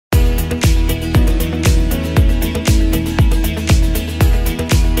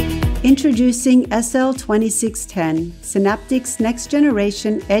Introducing SL2610, Synaptics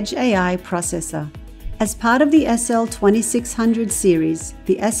next-generation Edge AI processor. As part of the SL2600 series,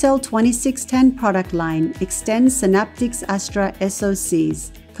 the SL2610 product line extends Synaptics Astra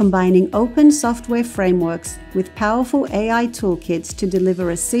SoCs, combining open software frameworks with powerful AI toolkits to deliver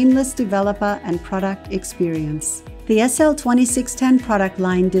a seamless developer and product experience. The SL2610 product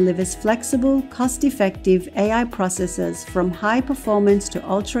line delivers flexible, cost-effective AI processors from high performance to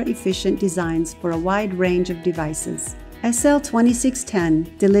ultra-efficient designs for a wide range of devices.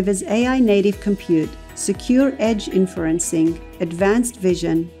 SL2610 delivers AI-native compute, secure edge inferencing, advanced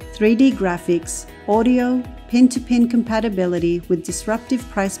vision, 3D graphics, audio, pin-to-pin compatibility with disruptive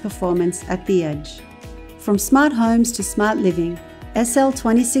price performance at the edge. From smart homes to smart living,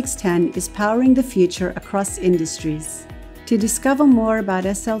 SL2610 is powering the future across industries. To discover more about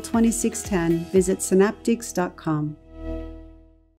SL2610, visit synaptics.com.